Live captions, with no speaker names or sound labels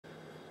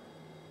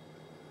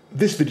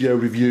This video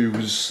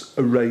reviews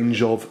a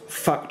range of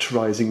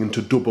factorising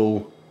into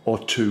double or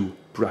two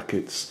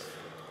brackets.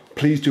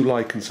 Please do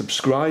like and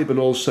subscribe, and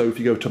also if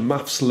you go to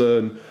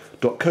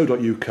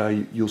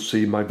mathslearn.co.uk you'll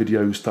see my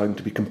videos starting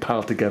to be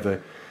compiled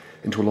together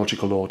into a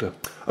logical order.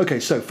 Okay,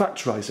 so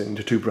factorising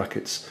into two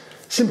brackets.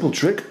 Simple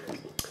trick.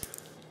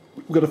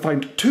 We've got to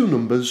find two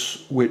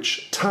numbers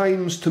which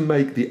times to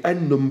make the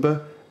end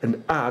number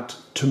and add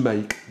to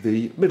make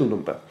the middle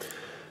number.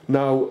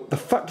 Now, the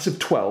factors of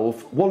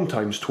 12, 1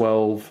 times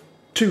 12,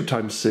 2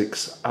 times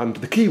 6, and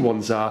the key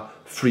ones are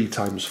 3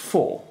 times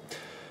 4.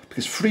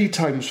 Because 3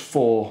 times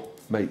 4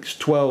 makes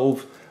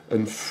 12,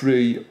 and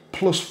 3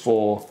 plus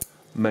 4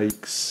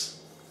 makes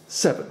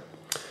 7.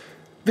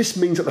 This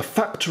means that the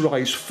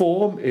factorised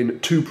form in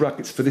two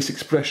brackets for this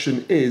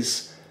expression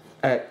is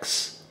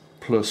x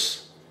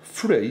plus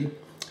 3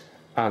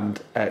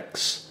 and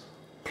x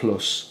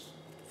plus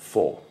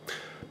 4.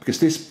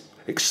 Because this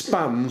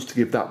expands to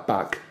give that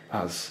back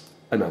as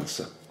an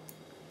answer.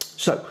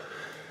 So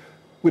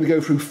we're going to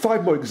go through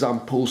 5 more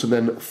examples and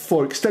then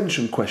 4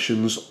 extension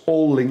questions,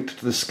 all linked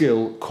to the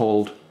skill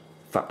called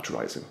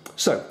factorising.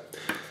 So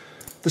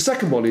the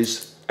second one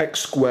is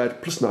x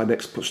squared plus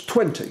 9x plus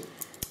 20,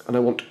 and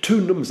I want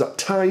two numbers that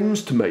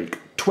times to make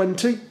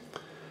 20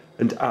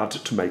 and add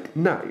to make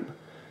 9.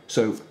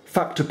 So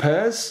factor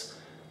pairs.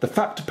 The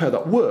factor pair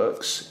that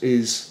works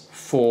is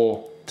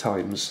 4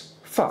 times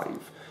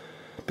 5,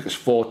 because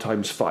 4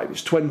 times 5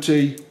 is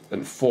 20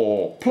 and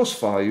 4 plus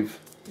 5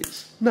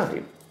 is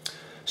 9.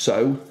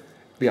 So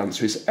the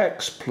answer is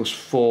x plus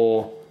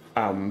 4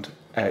 and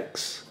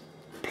x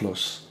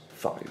plus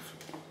 5.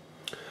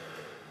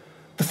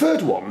 The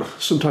third one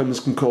sometimes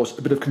can cause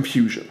a bit of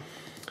confusion.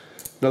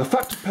 Now the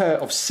factor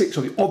pair of 6,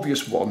 or the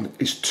obvious one,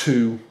 is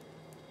 2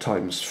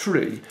 times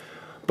 3,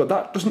 but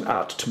that doesn't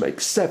add to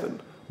make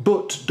 7.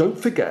 But don't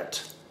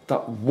forget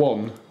that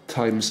 1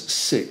 times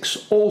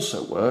 6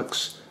 also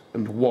works,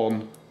 and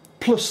 1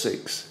 plus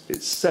 6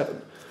 is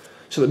 7.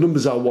 So the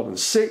numbers are 1 and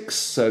 6,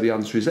 so the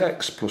answer is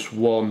x plus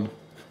 1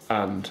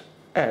 and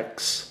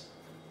x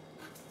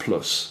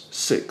plus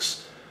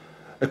 6.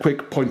 A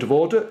quick point of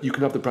order, you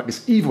can have the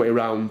brackets either way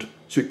around,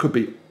 so it could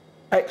be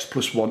x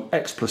plus 1,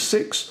 x plus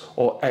 6,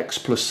 or x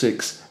plus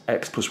 6,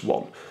 x plus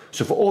 1.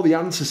 So for all the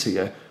answers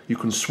here, you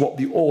can swap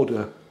the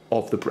order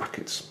of the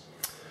brackets.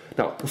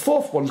 Now, the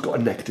fourth one's got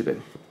a negative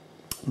in.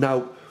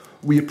 Now,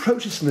 we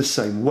approach this in the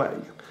same way.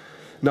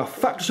 Now,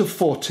 factors of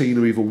 14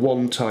 are either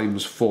 1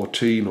 times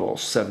 14 or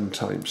 7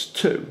 times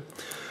 2,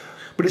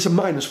 but it's a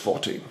minus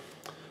 14.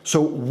 So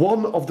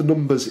one of the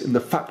numbers in the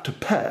factor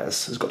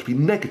pairs has got to be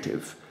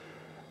negative,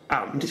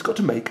 and it's got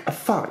to make a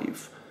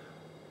 5.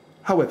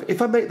 However,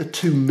 if I make the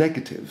 2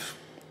 negative,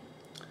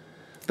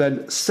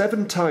 then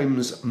 7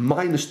 times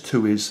minus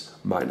 2 is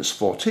minus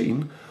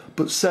 14,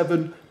 but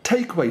 7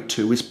 take away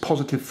 2 is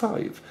positive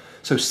 5.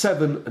 So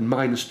 7 and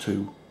minus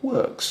 2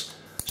 works.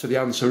 So the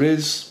answer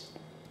is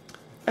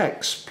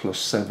x plus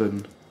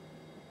 7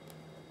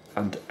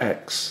 and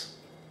x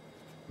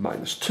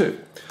minus 2.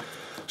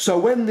 So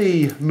when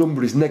the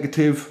number is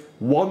negative,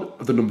 one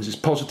of the numbers is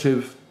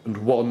positive and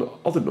one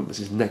of the numbers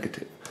is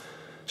negative.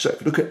 So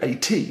if you look at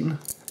 18,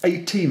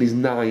 18 is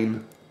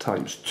 9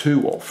 times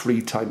 2 or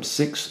 3 times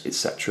 6,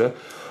 etc.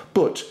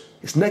 But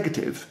it's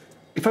negative.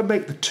 If I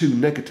make the 2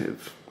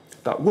 negative,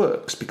 that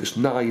works because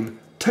 9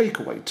 take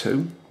away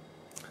 2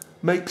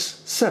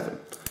 makes 7.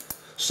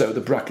 So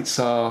the brackets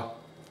are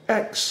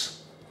x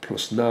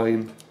plus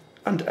 9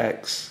 and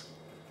x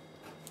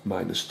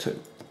minus 2.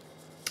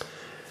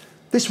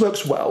 This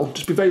works well.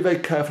 Just be very, very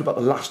careful about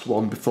the last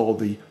one before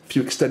the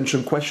few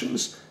extension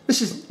questions.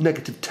 This is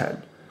negative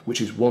 10,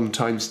 which is 1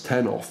 times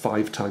 10 or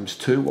 5 times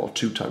 2 or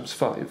 2 times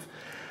 5.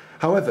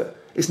 However,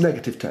 it's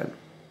negative 10.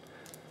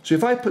 So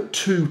if I put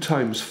 2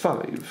 times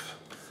 5,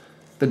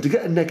 then to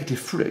get a negative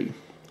 3,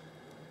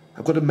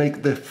 I've got to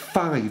make the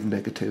 5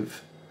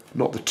 negative,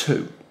 not the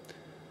 2.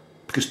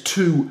 Because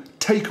 2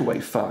 take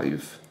away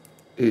 5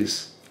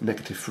 is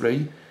negative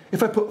 3.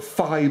 If I put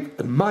 5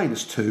 and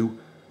minus 2,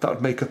 that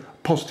would make a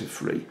positive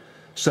 3.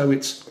 So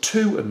it's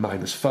 2 and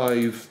minus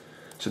 5.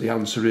 So the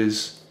answer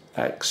is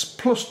x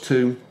plus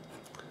 2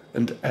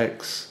 and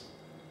x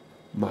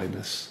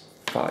minus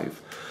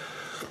 5.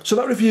 So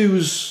that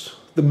reviews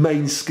the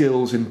main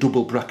skills in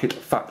double bracket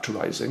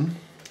factorising.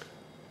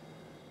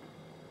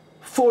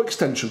 4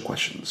 extension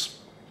questions,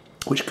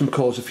 which can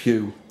cause a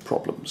few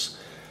problems.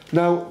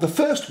 Now, the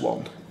first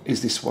one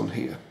is this one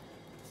here.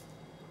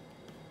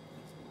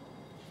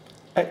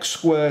 X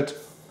squared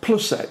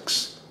plus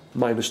x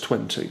minus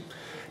 20.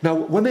 Now,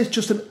 when there's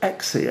just an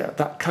x here,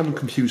 that can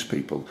confuse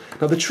people.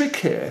 Now, the trick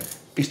here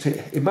is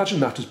to imagine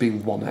that as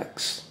being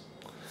 1x.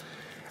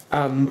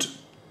 And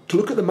to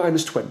look at the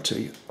minus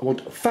 20, I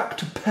want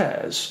factor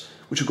pairs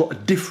which have got a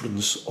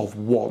difference of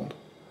 1.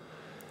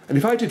 And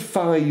if I did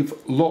 5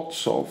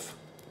 lots of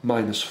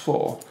minus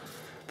 4,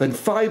 then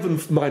 5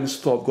 and minus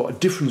 4 have got a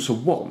difference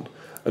of 1,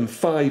 and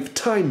 5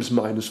 times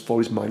minus 4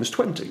 is minus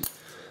 20.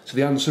 So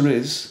the answer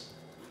is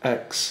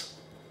x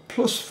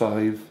plus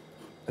 5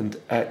 and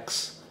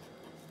x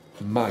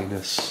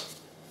minus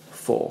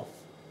 4.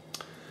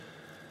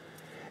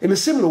 In a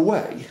similar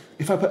way,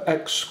 if I put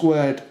x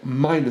squared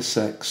minus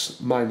x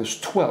minus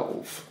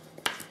 12,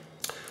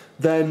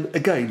 then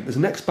again, there's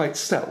an x by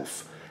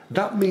itself.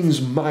 That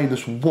means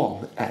minus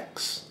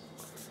 1x.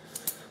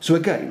 So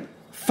again,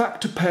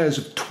 factor pairs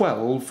of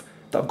 12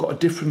 that have got a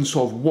difference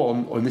of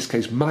 1, or in this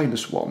case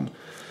minus 1.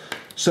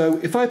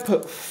 So if I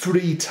put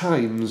 3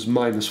 times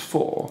minus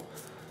 4,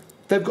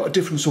 they've got a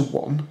difference of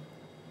 1.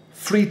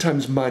 3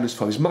 times minus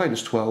 4 is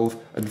minus 12,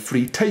 and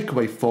 3 take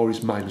away 4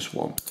 is minus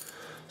 1.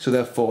 So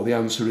therefore the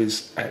answer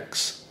is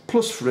x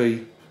plus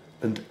 3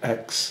 and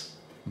x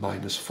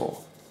minus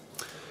 4.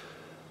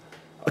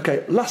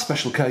 Okay, last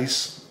special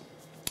case,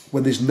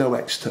 when there's no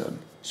x term.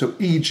 So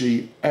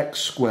e.g. x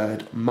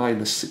squared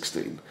minus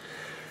 16.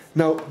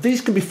 Now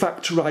these can be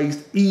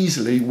factorised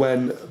easily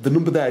when the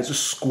number there is a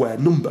square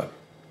number.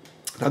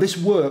 Now this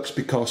works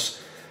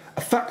because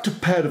a factor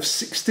pair of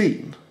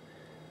 16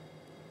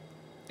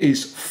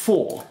 is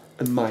 4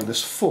 and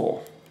minus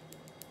 4.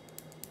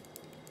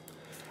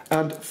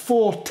 And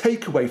 4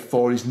 take away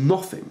 4 is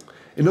nothing.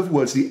 In other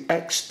words, the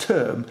x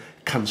term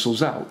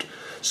cancels out.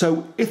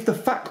 So if the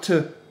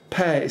factor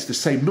pair is the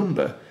same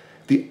number,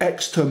 the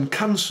x term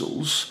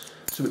cancels,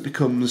 so it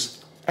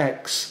becomes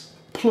x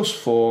plus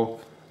 4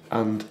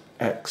 and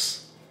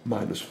x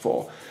minus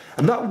 4.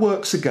 And that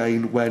works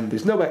again when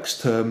there's no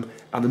x term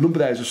and the number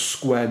there is a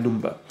square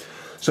number.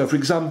 So for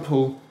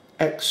example,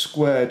 x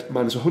squared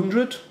minus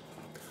 100.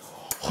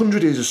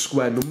 100 is a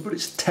square number,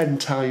 it's 10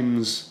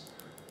 times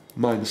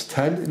minus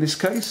 10 in this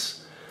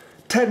case.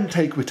 10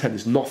 take away 10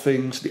 is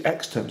nothing, so the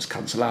x terms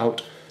cancel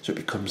out, so it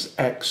becomes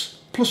x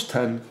plus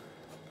 10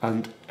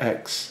 and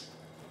x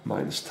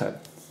minus 10.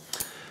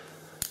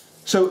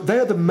 So they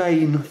are the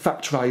main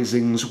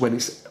factorisings when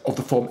it's of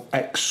the form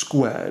x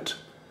squared.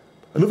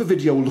 Another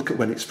video will look at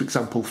when it's, for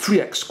example,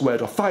 3x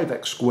squared or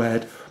 5x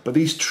squared, but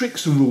these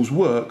tricks and rules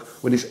work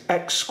when it's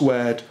x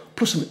squared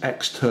plus an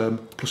x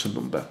term plus a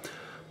number.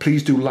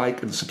 Please do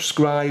like and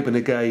subscribe, and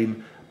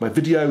again, my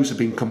videos have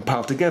been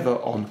compiled together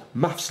on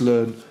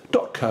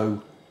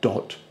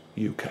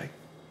mathslearn.co.uk.